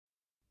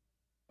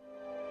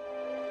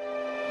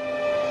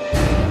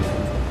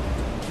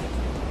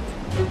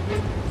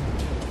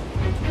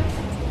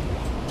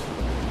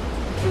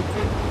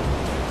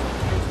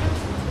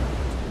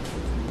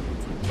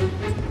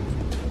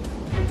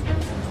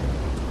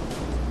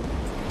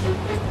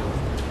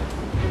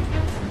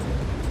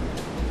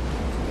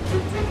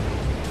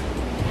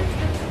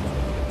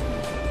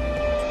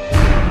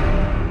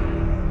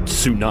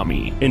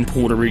Tsunami in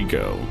Puerto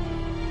Rico.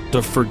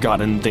 The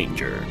forgotten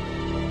danger.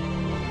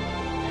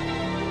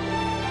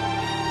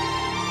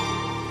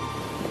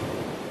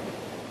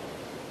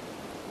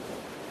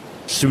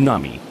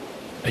 Tsunami,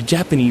 a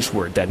Japanese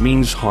word that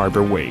means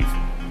harbor wave,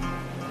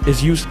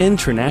 is used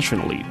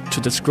internationally to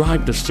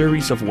describe the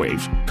series of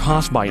waves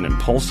caused by an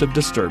impulsive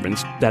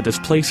disturbance that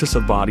displaces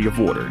a body of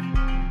water.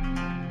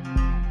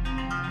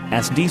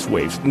 As these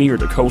waves near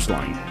the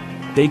coastline,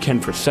 they can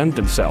present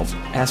themselves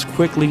as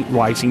quickly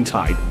rising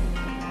tide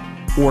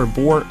or a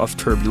bore of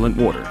turbulent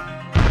water.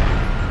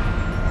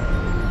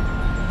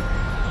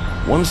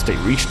 Once they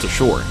reach the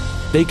shore,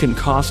 they can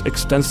cause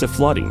extensive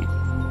flooding.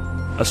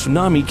 A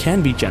tsunami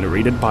can be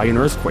generated by an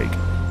earthquake,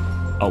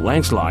 a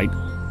landslide,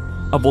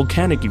 a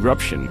volcanic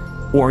eruption,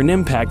 or an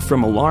impact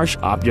from a large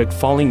object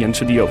falling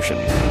into the ocean.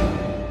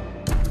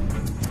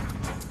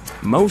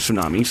 Most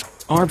tsunamis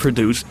are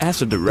produced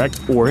as a direct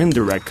or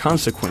indirect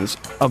consequence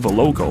of a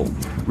local,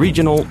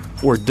 regional,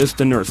 or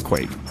distant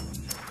earthquake.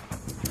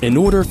 In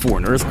order for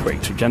an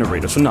earthquake to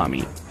generate a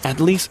tsunami,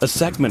 at least a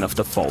segment of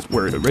the fault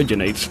where it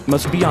originates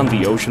must be on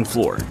the ocean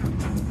floor.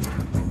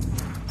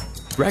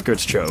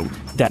 Records show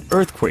that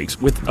earthquakes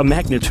with a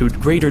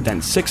magnitude greater than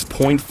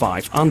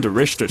 6.5 on the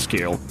Richter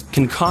scale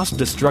can cause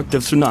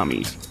destructive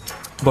tsunamis.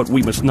 But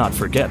we must not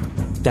forget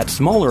that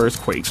smaller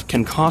earthquakes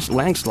can cause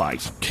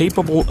landslides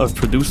capable of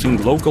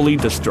producing locally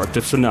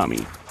destructive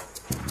tsunami.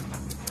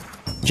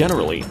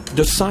 Generally,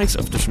 the size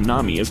of the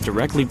tsunami is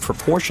directly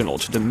proportional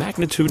to the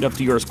magnitude of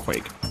the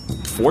earthquake.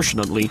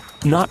 Fortunately,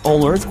 not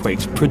all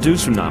earthquakes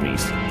produce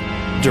tsunamis.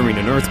 During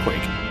an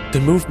earthquake,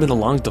 the movement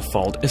along the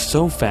fault is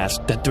so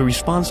fast that the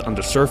response on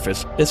the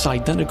surface is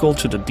identical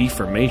to the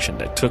deformation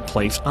that took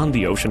place on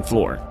the ocean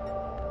floor.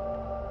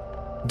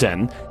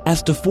 Then,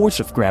 as the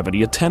force of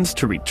gravity attempts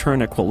to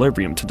return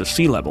equilibrium to the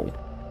sea level,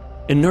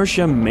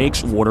 inertia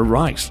makes water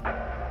rise,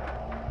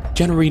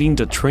 generating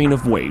the train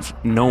of waves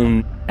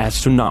known as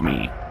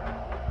tsunami.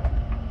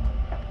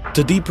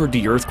 The deeper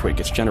the earthquake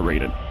is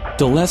generated,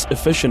 the less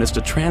efficient is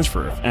the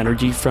transfer of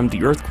energy from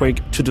the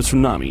earthquake to the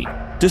tsunami.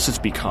 This is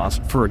because,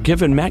 for a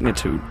given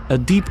magnitude, a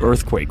deep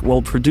earthquake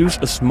will produce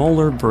a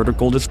smaller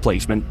vertical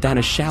displacement than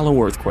a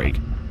shallow earthquake.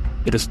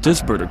 It is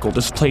this vertical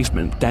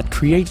displacement that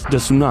creates the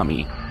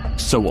tsunami,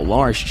 so a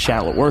large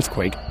shallow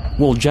earthquake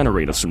will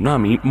generate a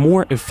tsunami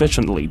more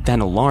efficiently than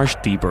a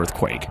large deep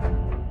earthquake.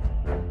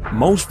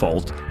 Most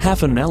faults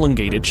have an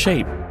elongated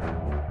shape.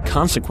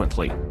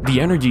 Consequently,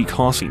 the energy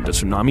causing the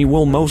tsunami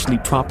will mostly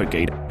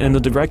propagate in a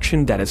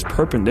direction that is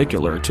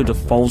perpendicular to the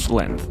fault's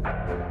length.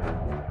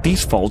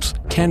 These faults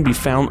can be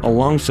found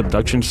along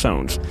subduction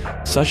zones,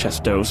 such as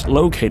those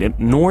located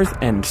north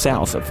and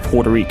south of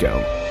Puerto Rico.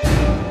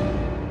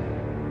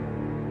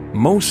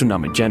 Most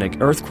tsunamigenic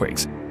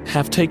earthquakes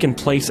have taken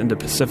place in the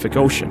Pacific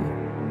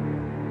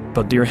Ocean,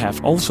 but there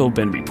have also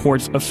been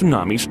reports of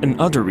tsunamis in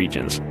other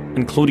regions,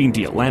 including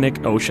the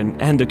Atlantic Ocean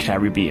and the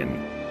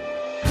Caribbean.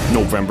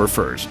 November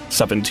 1st,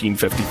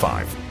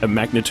 1755, a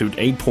magnitude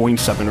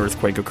 8.7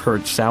 earthquake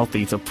occurred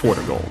southeast of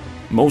Portugal.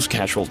 Most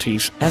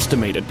casualties,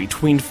 estimated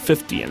between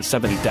 50 and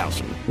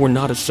 70,000, were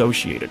not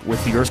associated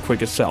with the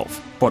earthquake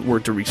itself, but were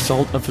the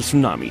result of a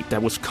tsunami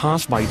that was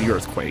caused by the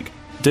earthquake.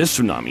 This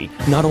tsunami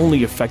not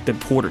only affected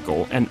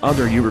Portugal and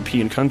other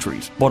European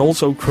countries, but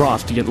also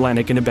crossed the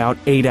Atlantic in about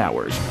 8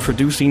 hours,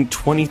 producing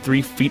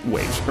 23 feet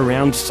waves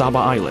around Saba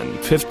Island,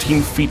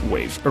 15 feet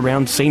waves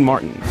around St.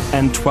 Martin,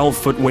 and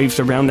 12-foot waves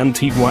around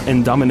Antigua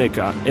and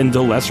Dominica in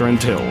the Lesser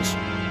Antilles.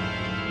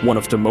 One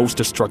of the most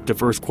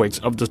destructive earthquakes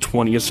of the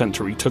 20th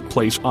century took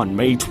place on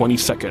May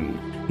 22,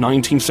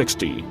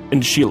 1960,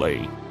 in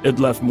Chile. It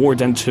left more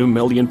than 2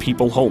 million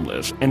people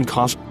homeless and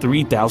caused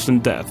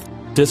 3,000 deaths.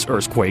 This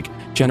earthquake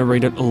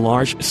generated a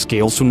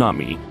large-scale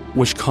tsunami,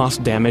 which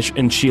caused damage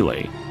in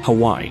Chile,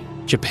 Hawaii,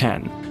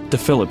 Japan, the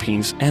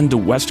Philippines, and the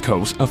west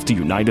coast of the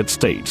United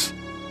States.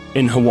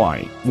 In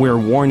Hawaii, where a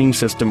warning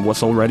system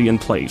was already in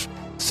place,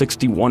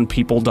 61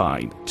 people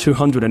died,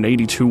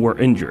 282 were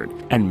injured,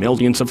 and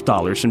millions of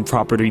dollars in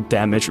property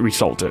damage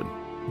resulted.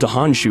 The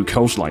Honshu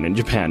coastline in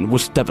Japan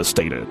was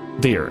devastated.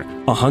 There,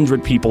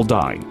 100 people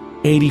died,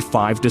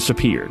 85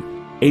 disappeared,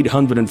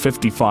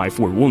 855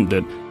 were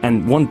wounded,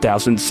 and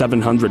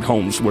 1,700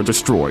 homes were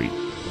destroyed.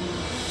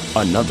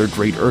 Another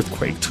great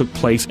earthquake took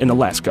place in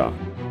Alaska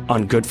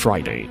on Good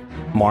Friday,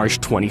 March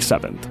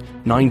 27,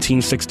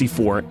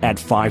 1964 at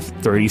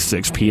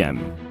 5:36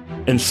 p.m.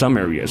 In some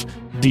areas,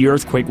 the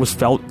earthquake was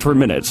felt for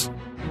minutes.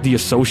 The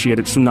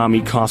associated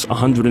tsunami caused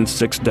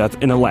 106 deaths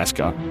in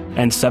Alaska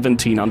and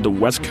 17 on the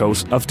west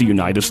coast of the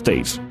United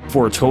States,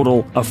 for a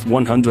total of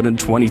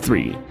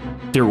 123.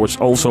 There was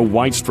also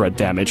widespread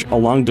damage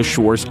along the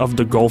shores of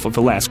the Gulf of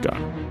Alaska,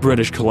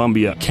 British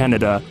Columbia,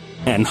 Canada,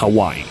 and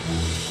Hawaii.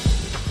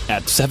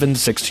 At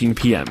 7:16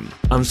 p.m.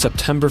 on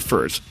September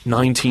 1st,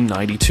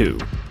 1992,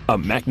 a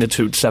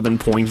magnitude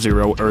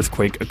 7.0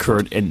 earthquake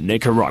occurred in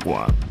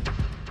Nicaragua.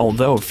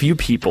 Although few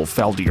people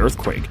felt the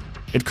earthquake,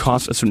 it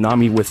caused a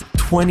tsunami with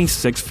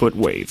 26-foot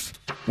waves,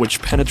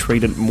 which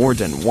penetrated more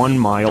than 1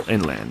 mile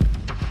inland.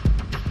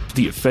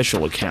 The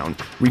official account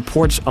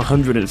reports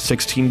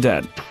 116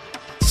 dead,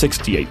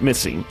 68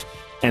 missing,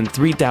 and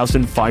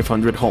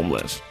 3,500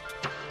 homeless.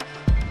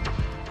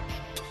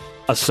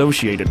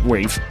 Associated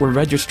waves were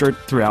registered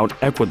throughout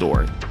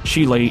Ecuador,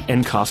 Chile,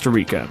 and Costa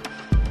Rica.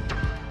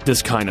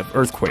 This kind of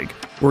earthquake,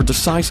 where the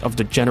size of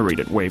the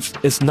generated waves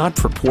is not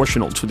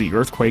proportional to the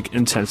earthquake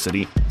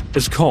intensity,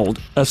 is called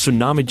a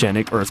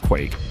tsunamigenic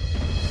earthquake.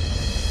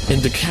 In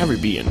the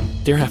Caribbean,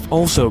 there have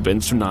also been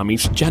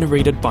tsunamis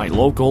generated by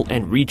local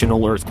and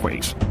regional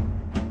earthquakes.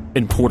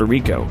 In Puerto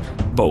Rico,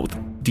 both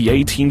the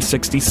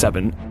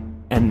 1867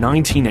 and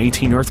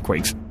 1918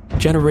 earthquakes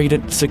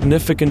generated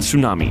significant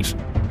tsunamis.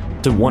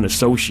 The one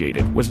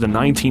associated with the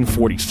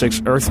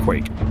 1946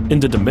 earthquake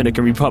in the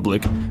Dominican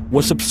Republic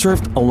was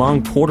observed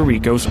along Puerto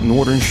Rico's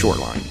northern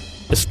shoreline,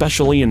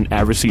 especially in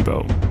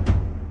Arecibo.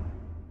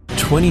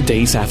 20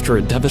 days after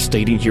a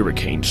devastating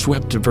hurricane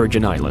swept the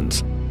Virgin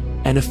Islands,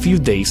 and a few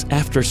days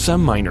after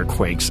some minor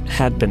quakes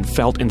had been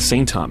felt in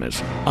St.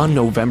 Thomas, on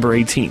November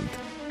 18,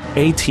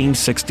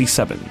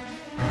 1867,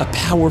 a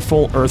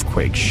powerful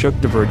earthquake shook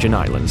the Virgin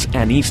Islands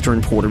and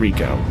eastern Puerto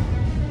Rico.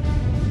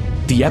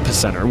 The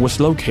epicenter was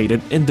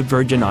located in the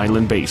Virgin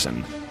Island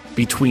Basin,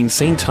 between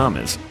St.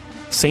 Thomas,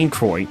 St.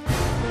 Croix,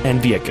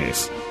 and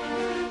Vieques.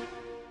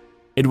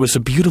 It was a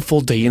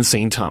beautiful day in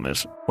St.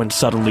 Thomas when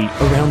suddenly,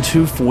 around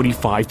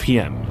 2:45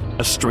 p.m.,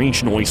 a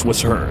strange noise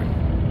was heard.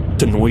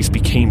 The noise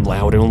became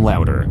louder and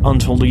louder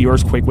until the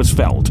earthquake was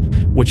felt,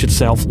 which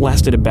itself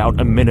lasted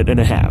about a minute and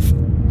a half.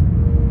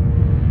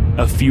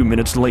 A few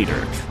minutes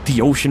later,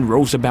 the ocean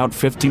rose about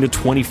 15 to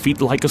 20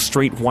 feet like a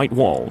straight white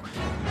wall.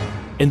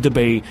 In the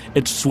bay,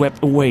 it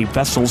swept away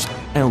vessels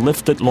and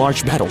lifted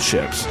large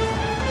battleships.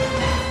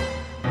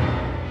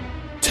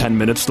 10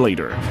 minutes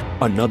later,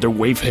 another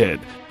wave hit,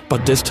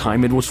 but this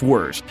time it was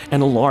worse,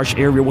 and a large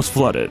area was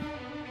flooded.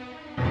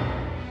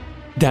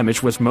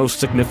 Damage was most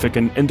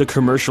significant in the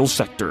commercial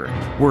sector,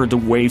 where the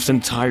waves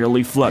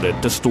entirely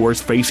flooded the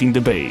stores facing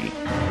the bay.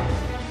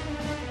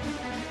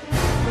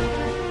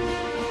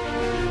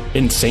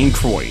 In St.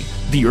 Croix,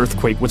 the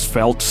earthquake was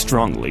felt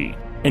strongly.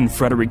 In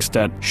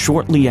Frederickstead,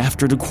 shortly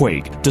after the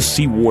quake, the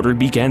seawater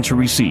began to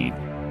recede.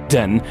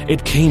 Then,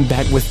 it came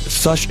back with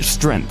such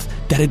strength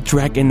that it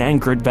dragged an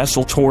anchored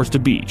vessel towards the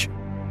beach.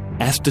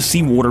 As the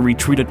seawater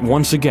retreated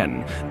once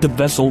again, the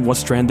vessel was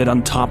stranded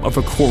on top of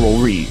a coral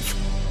reef.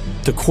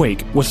 The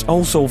quake was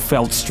also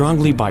felt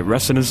strongly by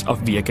residents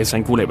of Vieques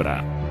and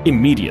Culebra.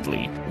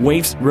 Immediately,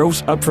 waves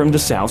rose up from the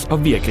south of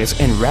Vieques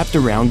and wrapped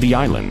around the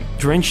island,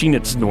 drenching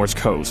its north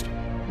coast.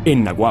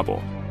 In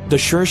Naguabo, the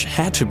church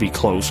had to be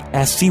closed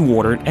as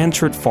seawater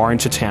entered far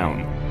into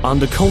town. On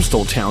the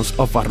coastal towns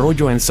of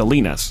Arroyo and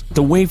Salinas,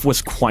 the wave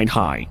was quite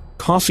high,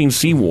 causing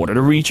seawater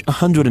to reach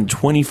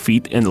 120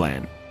 feet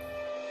inland.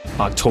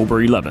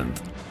 October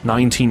 11th,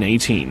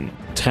 1918,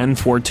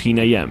 10:14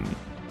 a.m.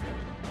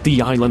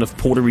 The island of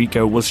Puerto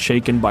Rico was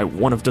shaken by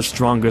one of the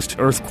strongest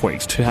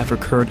earthquakes to have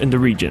occurred in the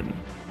region.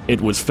 It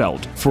was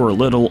felt for a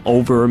little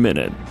over a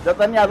minute.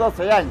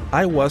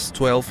 I was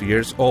 12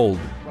 years old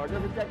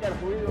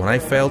when I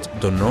felt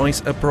the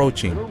noise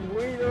approaching.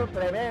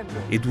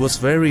 It was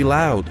very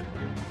loud.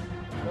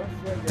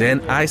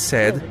 Then I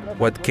said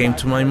what came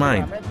to my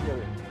mind.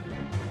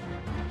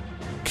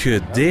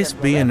 Could this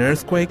be an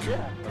earthquake?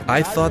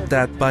 I thought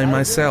that by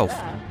myself.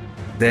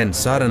 Then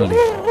suddenly...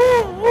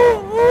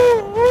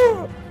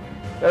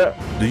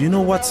 Do you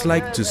know what's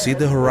like to see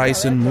the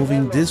horizon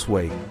moving this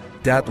way,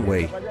 that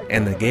way,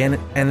 and again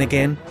and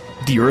again?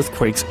 The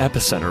earthquake's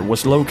epicenter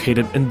was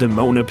located in the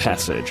Mona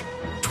Passage,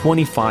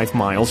 25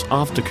 miles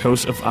off the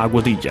coast of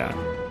Aguadilla.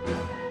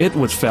 It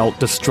was felt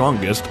the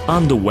strongest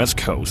on the west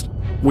coast,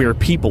 where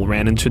people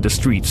ran into the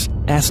streets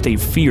as they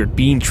feared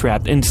being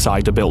trapped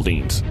inside the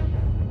buildings.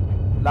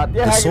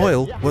 The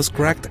soil was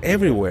cracked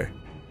everywhere.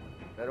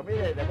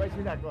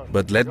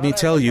 But let me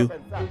tell you,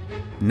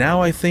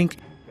 now I think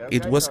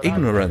it was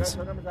ignorance,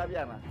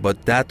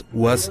 but that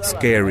was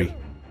scary.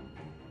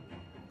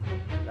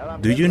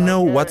 Do you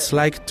know what's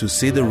like to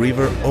see the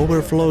river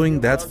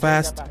overflowing that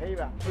fast,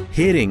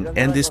 hitting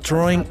and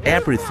destroying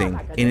everything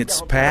in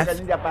its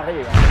path?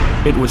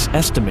 It was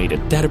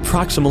estimated that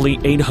approximately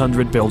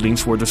 800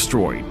 buildings were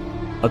destroyed.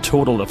 A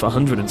total of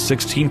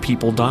 116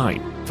 people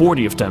died,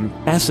 40 of them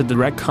as a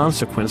direct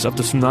consequence of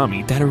the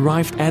tsunami that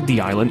arrived at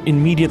the island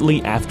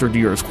immediately after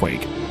the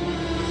earthquake.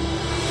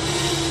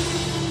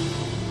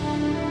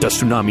 The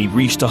tsunami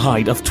reached a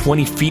height of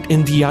 20 feet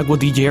in the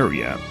Aguadilla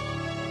area.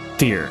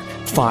 There,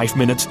 5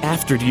 minutes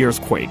after the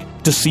earthquake,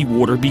 the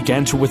seawater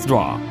began to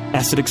withdraw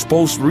as it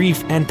exposed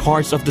reef and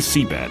parts of the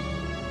seabed.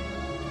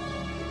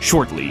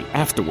 Shortly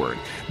afterward,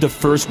 the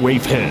first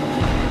wave hit,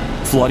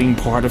 flooding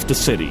part of the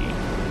city.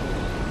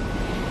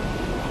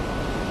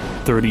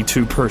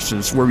 32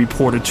 persons were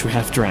reported to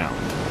have drowned.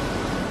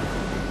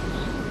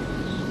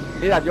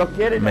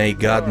 May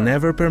God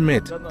never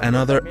permit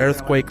another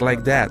earthquake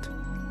like that.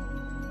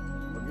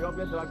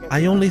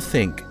 I only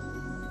think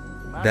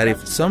that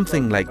if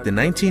something like the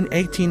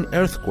 1918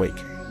 earthquake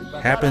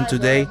happened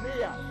today,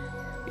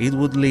 it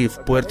would leave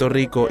Puerto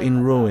Rico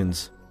in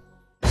ruins.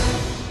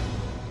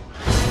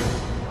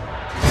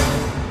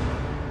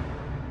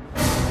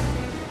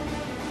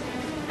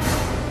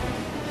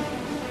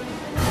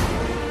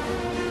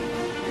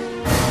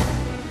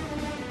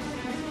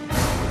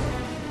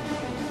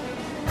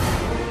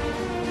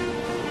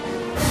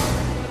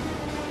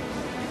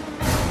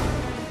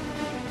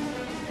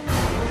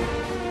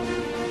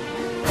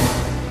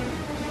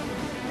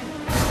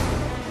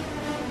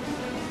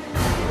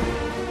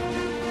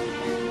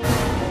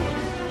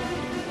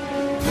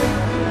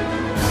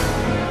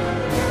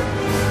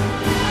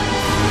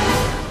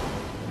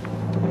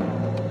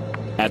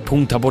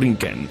 Punta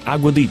Borinquen,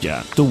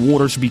 Aguadilla, the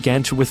waters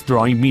began to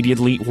withdraw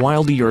immediately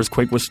while the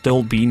earthquake was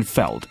still being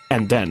felt,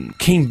 and then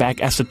came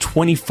back as a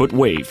 20-foot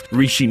wave,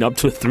 reaching up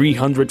to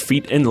 300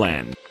 feet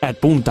inland.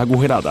 At Punta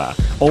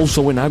Agujerada,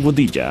 also in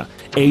Aguadilla,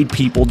 8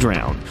 people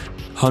drowned.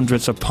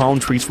 Hundreds of palm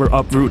trees were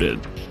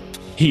uprooted.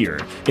 Here,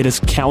 it is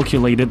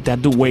calculated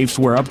that the waves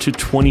were up to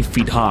 20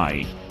 feet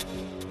high.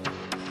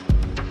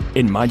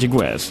 In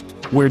Mayagüez,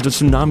 where the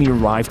tsunami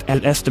arrived at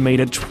an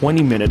estimated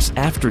 20 minutes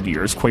after the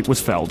earthquake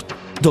was felt,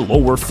 the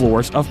lower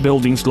floors of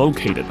buildings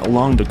located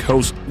along the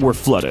coast were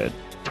flooded.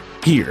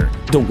 Here,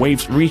 the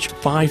waves reached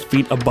 5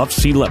 feet above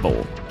sea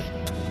level.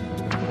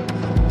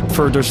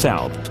 Further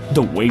south,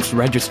 the waves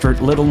registered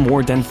little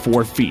more than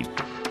 4 feet,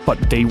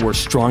 but they were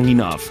strong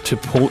enough to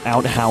pull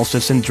out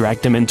houses and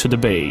drag them into the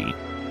bay.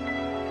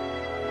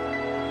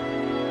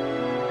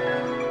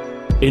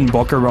 In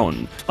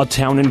Boquerón, a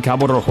town in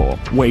Cabo Rojo,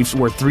 waves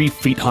were 3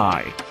 feet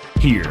high.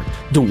 Here,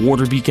 the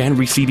water began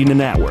receding an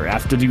hour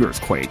after the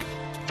earthquake.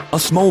 A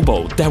small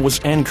boat that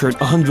was anchored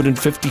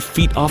 150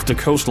 feet off the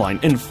coastline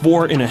in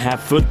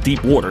 4.5-foot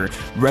deep water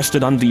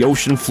rested on the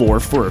ocean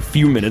floor for a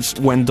few minutes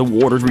when the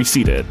water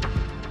receded.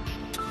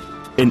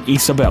 In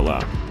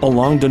Isabela,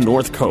 along the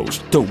north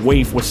coast, the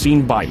wave was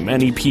seen by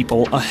many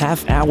people a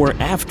half hour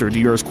after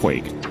the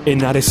earthquake. In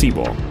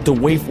Arecibo, the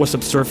wave was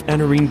observed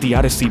entering the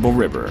Arecibo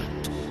River.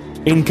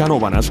 In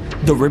Canóvanas,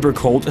 the river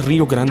called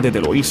Rio Grande de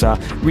Loíza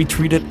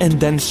retreated and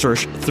then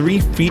surged 3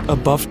 feet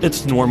above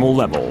its normal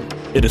level.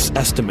 It is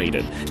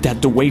estimated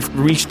that the wave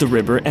reached the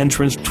river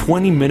entrance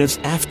 20 minutes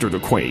after the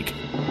quake.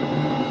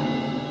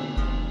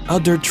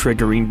 Other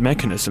triggering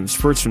mechanisms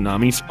for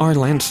tsunamis are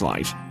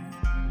landslides,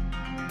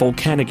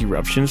 volcanic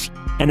eruptions,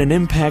 and an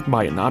impact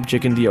by an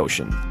object in the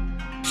ocean.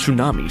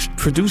 Tsunamis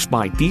produced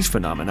by these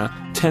phenomena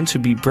tend to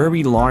be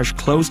very large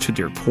close to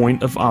their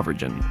point of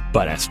origin,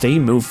 but as they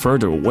move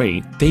further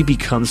away, they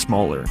become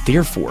smaller.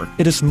 Therefore,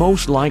 it is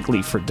most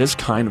likely for this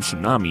kind of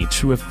tsunami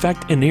to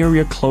affect an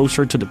area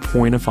closer to the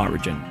point of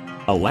origin.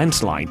 A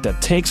landslide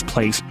that takes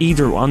place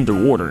either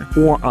underwater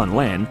or on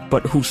land,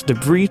 but whose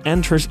debris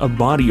enters a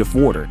body of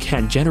water,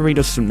 can generate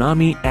a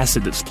tsunami as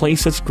it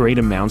displaces great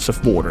amounts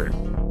of water.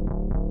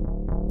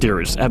 There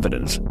is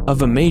evidence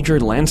of a major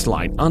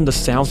landslide on the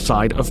south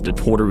side of the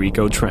Puerto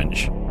Rico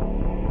Trench.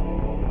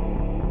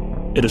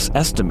 It is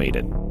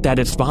estimated that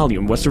its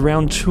volume was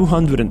around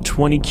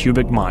 220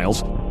 cubic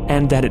miles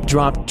and that it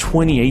dropped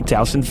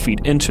 28,000 feet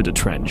into the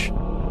trench.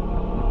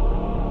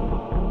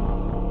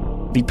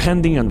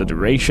 Depending on the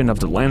duration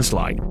of the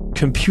landslide,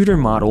 computer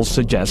models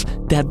suggest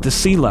that the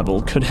sea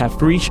level could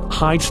have reached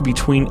heights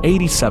between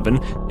 87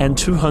 and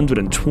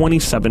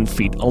 227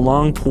 feet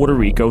along Puerto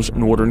Rico's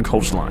northern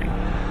coastline.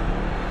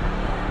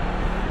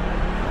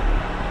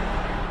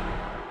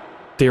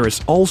 There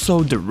is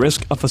also the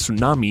risk of a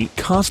tsunami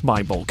caused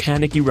by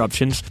volcanic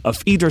eruptions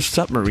of either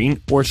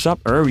submarine or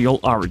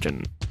subaerial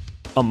origin.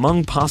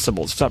 Among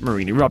possible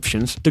submarine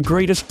eruptions, the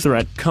greatest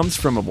threat comes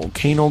from a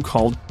volcano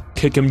called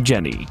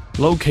Mayagüez,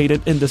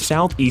 located in the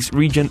southeast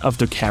region of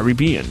the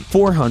Caribbean,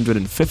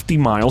 450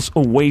 miles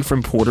away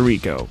from Puerto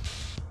Rico.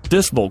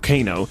 This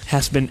volcano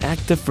has been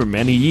active for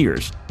many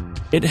years.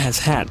 It has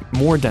had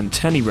more than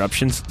 10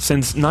 eruptions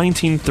since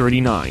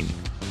 1939.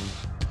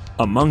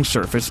 Among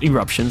surface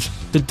eruptions,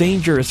 the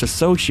danger is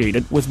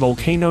associated with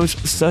volcanoes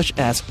such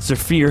as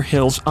Zephyr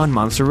Hills on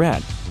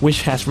Montserrat,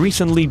 which has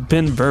recently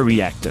been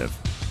very active.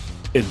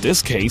 In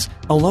this case,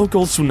 a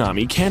local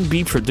tsunami can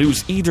be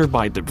produced either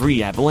by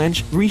debris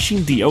avalanche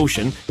reaching the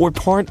ocean or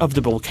part of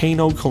the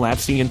volcano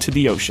collapsing into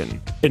the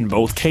ocean. In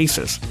both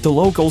cases, the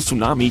local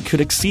tsunami could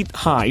exceed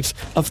heights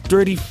of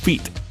 30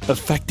 feet,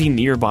 affecting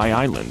nearby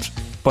islands,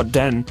 but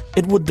then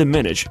it would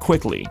diminish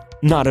quickly,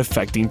 not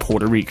affecting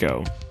Puerto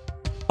Rico.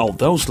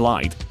 Although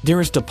slight,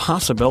 there is the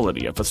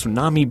possibility of a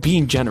tsunami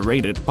being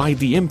generated by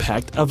the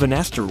impact of an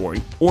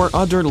asteroid or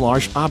other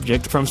large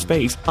object from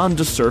space on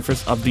the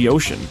surface of the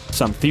ocean.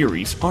 Some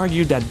theories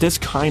argue that this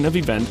kind of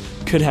event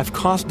could have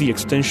caused the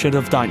extinction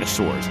of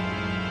dinosaurs.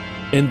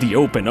 In the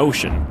open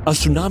ocean, a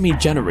tsunami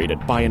generated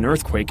by an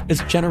earthquake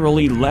is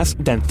generally less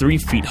than 3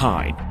 feet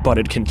high, but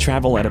it can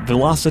travel at a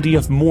velocity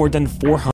of more than 400